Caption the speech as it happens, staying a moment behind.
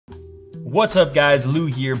What's up guys, Lou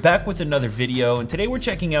here, back with another video, and today we're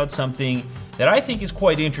checking out something that I think is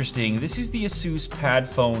quite interesting. This is the Asus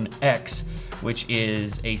Padfone X, which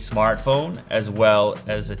is a smartphone as well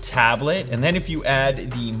as a tablet, and then if you add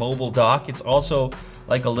the mobile dock, it's also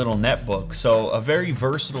like a little netbook, so a very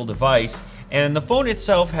versatile device. And the phone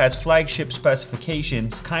itself has flagship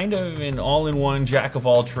specifications, kind of an all-in-one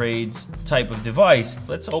jack-of-all-trades type of device.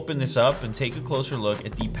 Let's open this up and take a closer look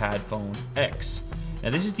at the Padfone X. Now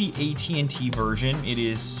this is the AT&T version. It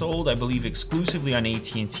is sold, I believe, exclusively on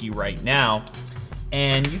AT&T right now.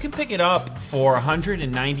 And you can pick it up for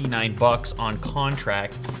 199 bucks on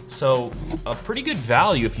contract. So a pretty good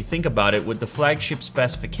value if you think about it. With the flagship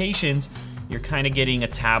specifications, you're kind of getting a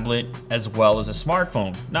tablet as well as a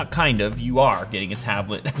smartphone. Not kind of, you are getting a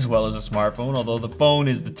tablet as well as a smartphone, although the phone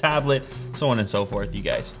is the tablet, so on and so forth. You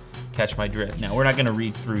guys catch my drift. Now we're not gonna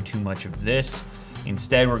read through too much of this.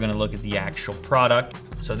 Instead, we're gonna look at the actual product.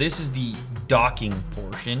 So this is the docking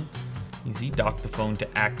portion. You see, dock the phone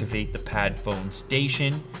to activate the Padfone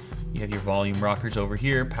station. You have your volume rockers over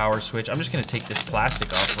here, power switch. I'm just gonna take this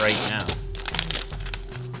plastic off right now.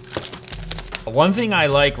 One thing I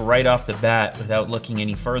like right off the bat, without looking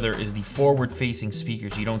any further, is the forward-facing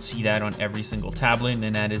speakers. You don't see that on every single tablet,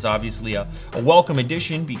 and that is obviously a welcome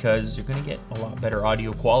addition because you're gonna get a lot better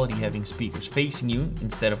audio quality having speakers facing you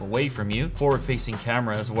instead of away from you. Forward-facing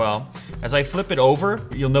camera as well. As I flip it over,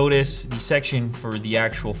 you'll notice the section for the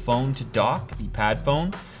actual phone to dock, the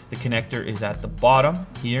Padfone. The connector is at the bottom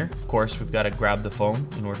here. Of course, we've got to grab the phone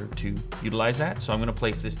in order to utilize that, so I'm gonna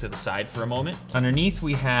place this to the side for a moment. Underneath,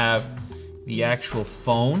 we have the actual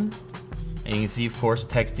phone, and you can see, of course,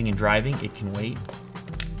 texting and driving, it can wait.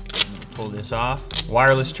 Pull this off.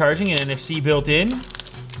 Wireless charging and NFC built in.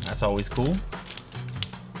 That's always cool.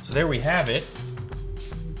 So there we have it.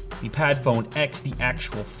 The Padfone X, the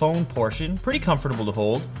actual phone portion, pretty comfortable to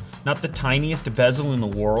hold. Not the tiniest bezel in the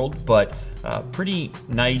world, but pretty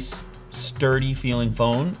nice, sturdy feeling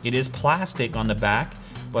phone. It is plastic on the back,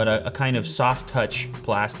 but a kind of soft touch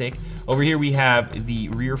plastic. Over here we have the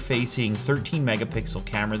rear facing 13 megapixel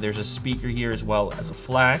camera. There's a speaker here as well as a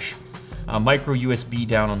flash. Micro USB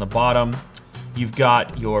down on the bottom. You've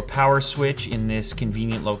got your power switch in this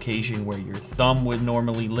convenient location where your thumb would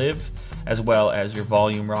normally live, as well as your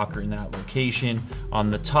volume rocker in that location. On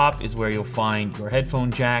the top is where you'll find your headphone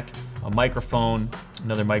jack, a microphone,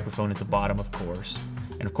 another microphone at the bottom, of course.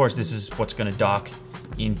 And of course, this is what's gonna dock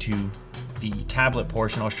into the tablet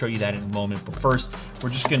portion. I'll show you that in a moment, but first we're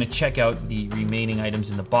just gonna check out the remaining items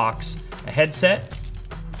in the box. A headset,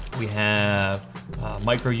 we have a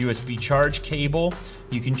micro USB charge cable.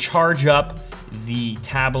 You can charge up the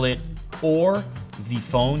tablet or the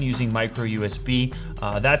phone using micro USB.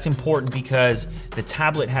 That's important because the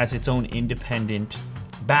tablet has its own independent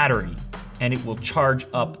battery and it will charge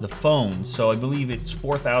up the phone. So I believe it's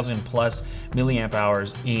 4,000 plus milliamp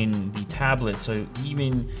hours in the tablet. So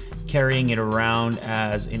even carrying it around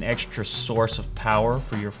as an extra source of power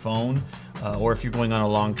for your phone, or if you're going on a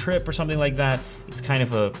long trip or something like that, it's kind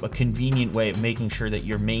of a convenient way of making sure that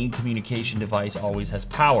your main communication device always has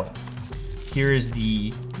power. Here is the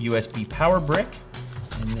USB power brick.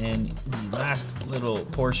 And then the last little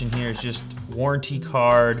portion here is just warranty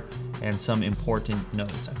card and some important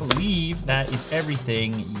notes. I believe that is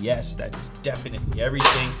everything. Yes, that is definitely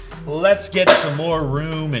everything. Let's get some more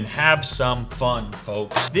room and have some fun,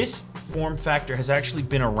 folks. This form factor has actually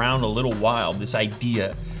been around a little while, this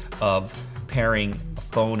idea of pairing a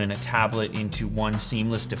phone and a tablet into one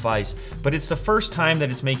seamless device, but it's the first time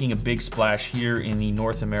that it's making a big splash here in the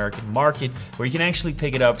North American market, where you can actually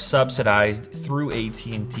pick it up subsidized through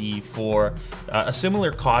AT&T for a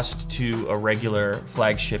similar cost to a regular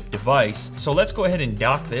flagship device. So let's go ahead and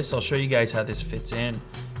dock this. I'll show you guys how this fits in.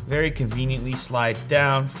 Very conveniently slides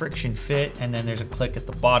down, friction fit, and then there's a click at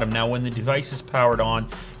the bottom. Now when the device is powered on,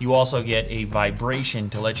 you also get a vibration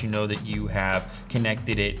to let you know that you have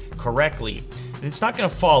connected it correctly. And it's not gonna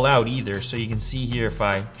fall out either, so you can see here if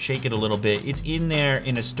I shake it a little bit, it's in there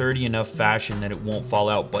in a sturdy enough fashion that it won't fall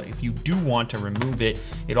out, but if you do want to remove it,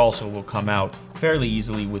 it also will come out fairly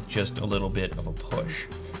easily with just a little bit of a push.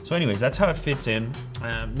 So anyways, that's how it fits in.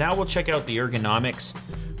 Now we'll check out the ergonomics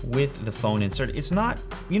with the phone insert. It's not,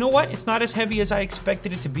 you know what? It's not as heavy as I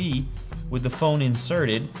expected it to be with the phone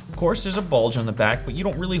inserted. Of course, there's a bulge on the back, but you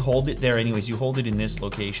don't really hold it there anyways. You hold it in this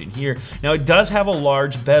location here. Now, it does have a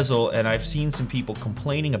large bezel, and I've seen some people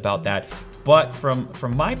complaining about that. But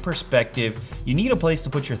from my perspective, you need a place to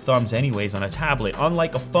put your thumbs anyways on a tablet.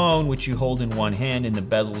 Unlike a phone, which you hold in one hand and the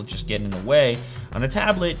bezels just get in the way, on a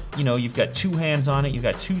tablet, you know, you've got two hands on it, you've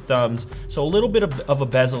got two thumbs, so a little bit of a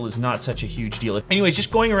bezel is not such a huge deal. Anyways, just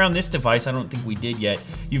going around this device, I don't think we did yet,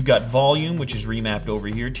 you've got volume, which is remapped over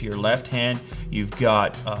here to your left hand. You've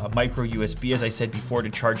got micro USB, as I said before, to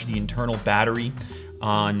charge the internal battery.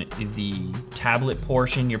 On the tablet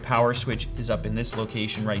portion, your power switch is up in this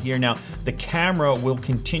location right here. Now, the camera will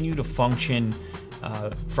continue to function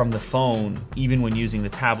from the phone even when using the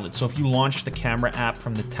tablet. So if you launch the camera app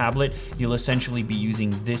from the tablet, you'll essentially be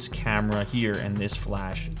using this camera here and this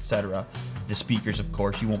flash, etc. The speakers, of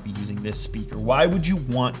course, you won't be using this speaker. Why would you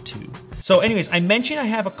want to? So anyways, I mentioned I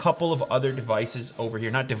have a couple of other devices over here,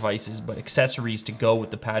 not devices, but accessories to go with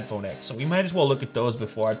the Padfone X. So we might as well look at those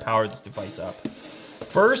before I power this device up.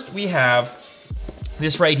 First, we have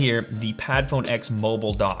this right here, the Padfone X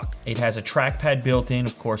mobile dock. It has a trackpad built in,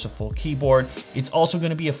 of course, a full keyboard. It's also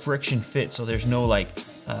gonna be a friction fit, so there's no like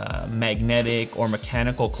magnetic or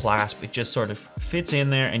mechanical clasp. It just sort of fits in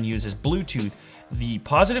there and uses Bluetooth. The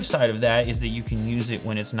positive side of that is that you can use it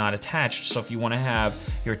when it's not attached. So if you want to have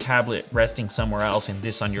your tablet resting somewhere else and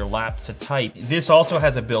this on your lap to type, this also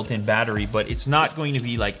has a built-in battery, but it's not going to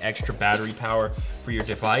be like extra battery power for your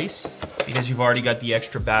device because you've already got the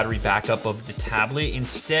extra battery backup of the tablet.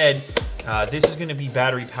 Instead, this is going to be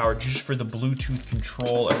battery power just for the Bluetooth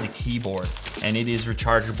control of the keyboard, and it is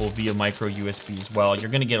rechargeable via micro USB as well.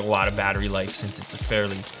 You're going to get a lot of battery life since it's a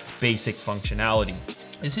fairly basic functionality.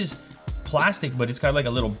 This is plastic, but it's got like a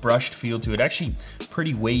little brushed feel to it. Actually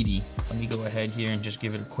pretty weighty. Let me go ahead here and just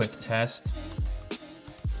give it a quick test.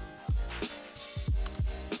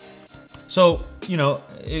 So, you know,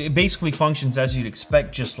 it basically functions as you'd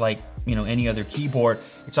expect, just like, you know, any other keyboard.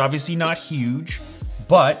 It's obviously not huge,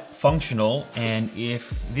 but functional. And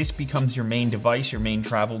if this becomes your main device, your main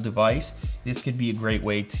travel device, this could be a great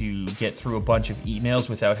way to get through a bunch of emails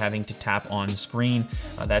without having to tap on screen.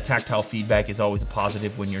 That tactile feedback is always a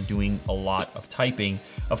positive when you're doing a lot of typing.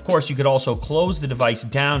 Of course, you could also close the device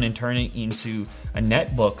down and turn it into a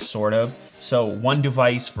netbook, sort of. So one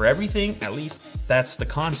device for everything, at least that's the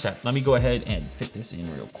concept. Let me go ahead and fit this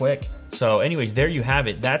in real quick. So anyways, there you have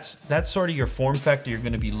it. That's sort of your form factor you're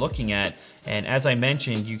gonna be looking at. And as I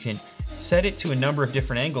mentioned, you can set it to a number of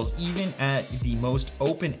different angles. Even at the most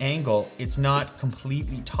open angle, it's not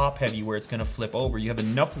completely top heavy where it's gonna flip over. You have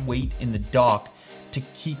enough weight in the dock to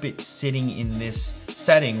keep it sitting in this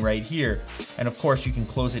setting right here. And of course, you can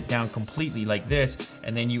close it down completely like this,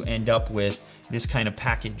 and then you end up with this kind of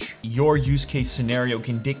package. Your use case scenario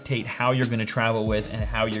can dictate how you're gonna travel with and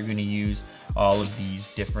how you're gonna use all of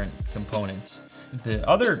these different components. The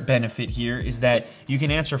other benefit here is that you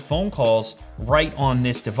can answer phone calls right on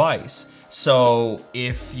this device. So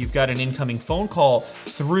if you've got an incoming phone call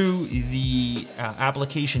through the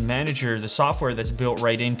application manager, the software that's built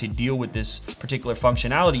right in to deal with this particular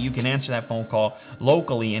functionality, you can answer that phone call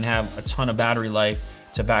locally and have a ton of battery life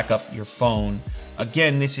to back up your phone.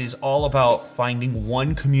 Again, this is all about finding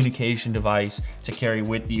one communication device to carry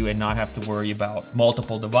with you and not have to worry about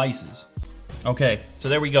multiple devices. Okay, so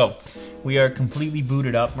there we go. We are completely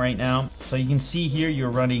booted up right now. So you can see here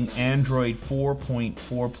you're running Android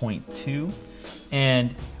 4.4.2.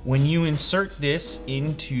 And when you insert this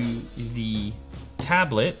into the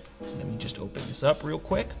tablet, let me just open this up real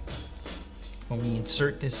quick. When we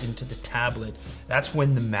insert this into the tablet, that's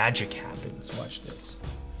when the magic happens. Watch this.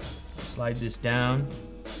 Slide this down.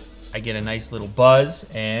 I get a nice little buzz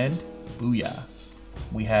and booyah.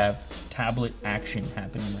 We have tablet action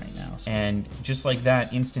happening right now. And just like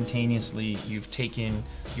that, instantaneously, you've taken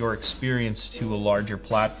your experience to a larger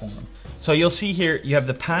platform. So you'll see here, you have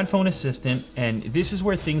the Padfone Assistant, and this is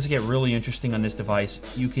where things get really interesting on this device.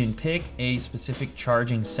 You can pick a specific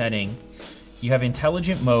charging setting. You have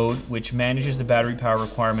intelligent mode, which manages the battery power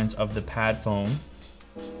requirements of the Padfone,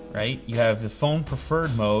 right? You have the phone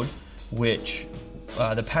preferred mode, which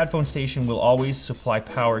the Padfone station will always supply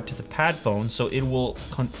power to the Padfone, so it will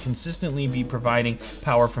consistently be providing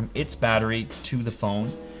power from its battery to the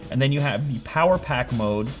phone. And then you have the power pack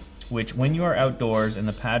mode, which when you are outdoors and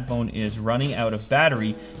the Padfone is running out of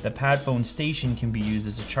battery, the Padfone station can be used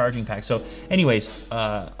as a charging pack. So anyways,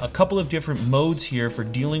 a couple of different modes here for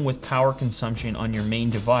dealing with power consumption on your main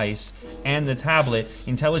device and the tablet.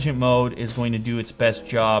 Intelligent mode is going to do its best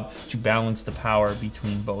job to balance the power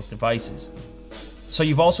between both devices. So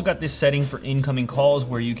you've also got this setting for incoming calls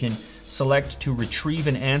where you can select to retrieve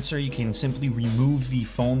an answer. You can simply remove the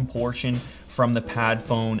phone portion from the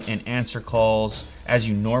Padfone and answer calls as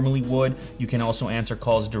you normally would. You can also answer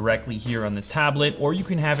calls directly here on the tablet, or you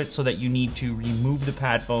can have it so that you need to remove the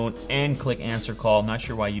Padfone and click answer call. I'm not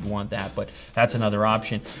sure why you'd want that, but that's another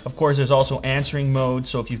option. Of course, there's also answering mode,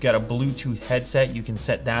 so if you've got a Bluetooth headset, you can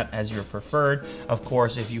set that as your preferred. Of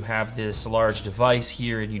course, if you have this large device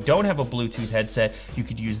here and you don't have a Bluetooth headset, you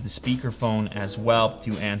could use the speakerphone as well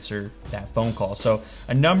to answer that phone call. So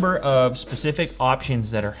a number of specific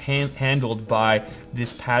options that are handled by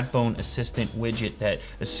this Padfone Assistant widget that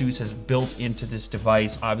Asus has built into this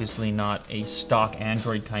device. Obviously not a stock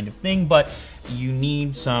Android kind of thing, but you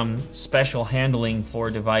need some special handling for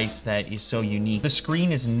a device that is so unique. The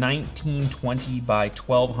screen is 1920 by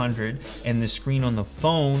 1200 and the screen on the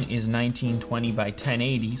phone is 1920 by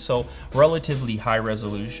 1080, so relatively high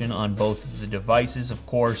resolution on both of the devices. Of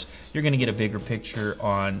course, you're going to get a bigger picture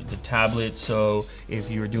on the tablet, so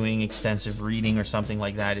if you're doing extensive reading or something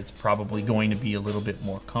like that, it's probably going to be a little bit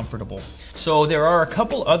more comfortable. So there are a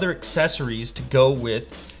couple other accessories to go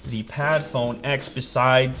with the Padfone X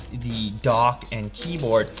besides the dock and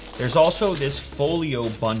keyboard. There's also this folio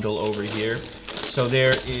bundle over here. So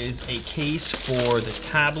there is a case for the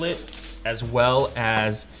tablet as well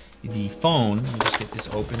as the phone. Let me just get this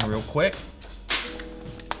open real quick.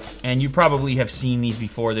 And you probably have seen these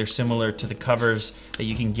before. They're similar to the covers that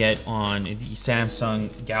you can get on the Samsung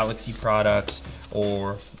Galaxy products,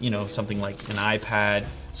 or something like an iPad,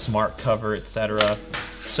 smart cover, etc.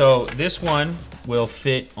 So this one will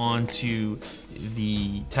fit onto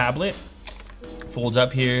the tablet. Folds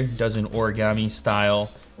up here, does an origami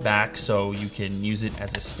style back, so you can use it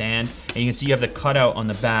as a stand. And you can see you have the cutout on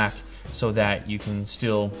the back so that you can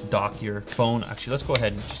still dock your phone. Actually, let's go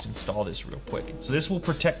ahead and just install this real quick. So this will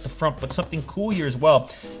protect the front, but something cool here as well,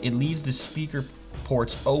 it leaves the speaker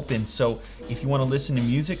ports open, so if you want to listen to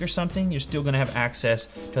music or something, you're still going to have access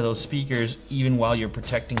to those speakers even while you're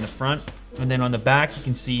protecting the front. And then on the back, you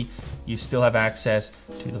can see you still have access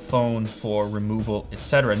to the phone for removal,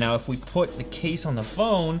 etc. Now, if we put the case on the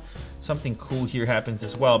phone, something cool here happens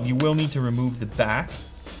as well. You will need to remove the back.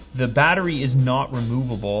 The battery is not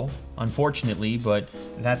removable, unfortunately, but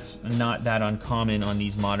that's not that uncommon on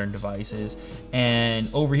these modern devices. And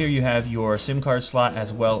over here you have your SIM card slot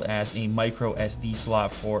as well as a micro SD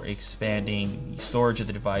slot for expanding the storage of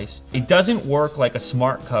the device. It doesn't work like a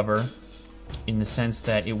smart cover in the sense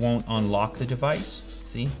that it won't unlock the device,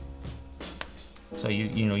 see? So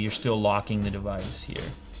you're still locking the device here.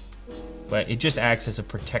 But it just acts as a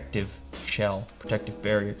protective shell, protective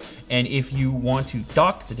barrier. And if you want to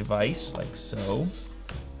dock the device, like so,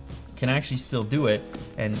 you can actually still do it,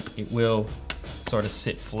 and it will sort of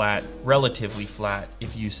sit flat, relatively flat,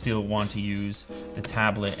 if you still want to use the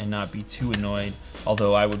tablet and not be too annoyed,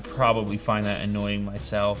 although I would probably find that annoying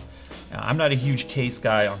myself. I'm not a huge case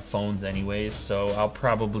guy on phones anyways, so I'll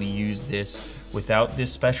probably use this without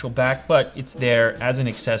this special back, but it's there as an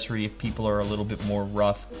accessory if people are a little bit more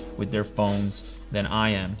rough with their phones than I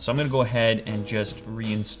am. So I'm gonna go ahead and just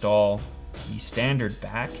reinstall the standard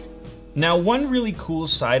back. Now, one really cool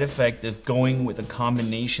side effect of going with a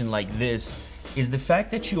combination like this is the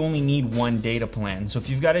fact that you only need one data plan. So if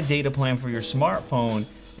you've got a data plan for your smartphone,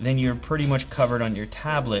 then you're pretty much covered on your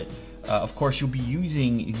tablet. Of course, you'll be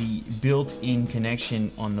using the built-in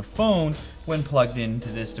connection on the phone when plugged into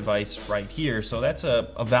this device right here. So that's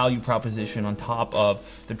a value proposition on top of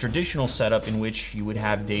the traditional setup in which you would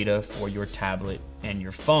have data for your tablet and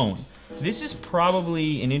your phone. This is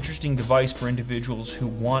probably an interesting device for individuals who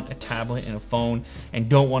want a tablet and a phone and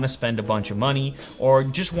don't want to spend a bunch of money, or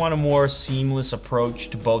just want a more seamless approach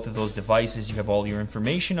to both of those devices. You have all your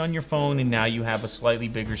information on your phone, and now you have a slightly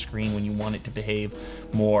bigger screen when you want it to behave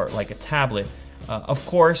more like a tablet. Of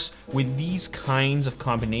course, with these kinds of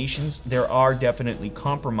combinations, there are definitely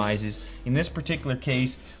compromises. In this particular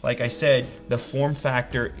case, like I said, the form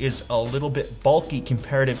factor is a little bit bulky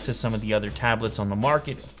comparative to some of the other tablets on the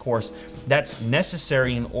market. Of course, that's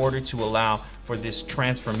necessary in order to allow for this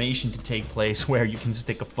transformation to take place where you can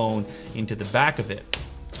stick a phone into the back of it.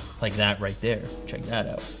 Like that right there. Check that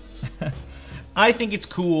out. I think it's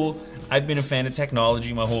cool. I've been a fan of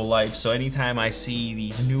technology my whole life, so anytime I see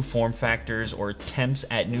these new form factors or attempts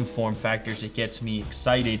at new form factors, it gets me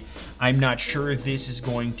excited. I'm not sure if this is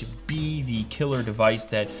going to be the killer device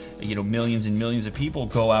that millions and millions of people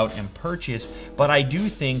go out and purchase, but I do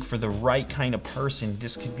think for the right kind of person,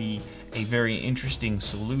 this could be a very interesting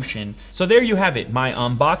solution. So there you have it, my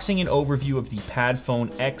unboxing and overview of the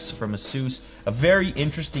Padfone X from Asus. A very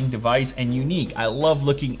interesting device and unique. I love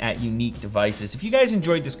looking at unique devices. If you guys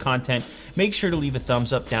enjoyed this content, make sure to leave a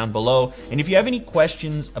thumbs up down below. And if you have any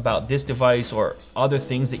questions about this device or other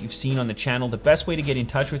things that you've seen on the channel, the best way to get in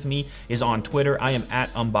touch with me is on Twitter. I am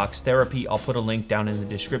at Unbox Therapy. I'll put a link down in the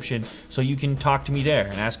description so you can talk to me there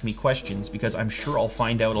and ask me questions, because I'm sure I'll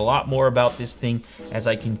find out a lot more about this thing as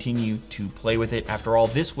I continue to play with it. After all,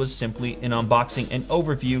 this was simply an unboxing and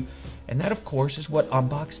overview, and that of course is what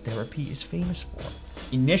Unbox Therapy is famous for.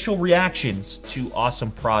 Initial reactions to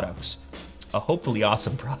awesome products. Hopefully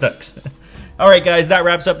awesome products. Alright guys, that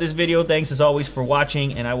wraps up this video. Thanks as always for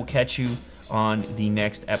watching, and I will catch you on the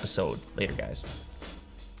next episode. Later guys.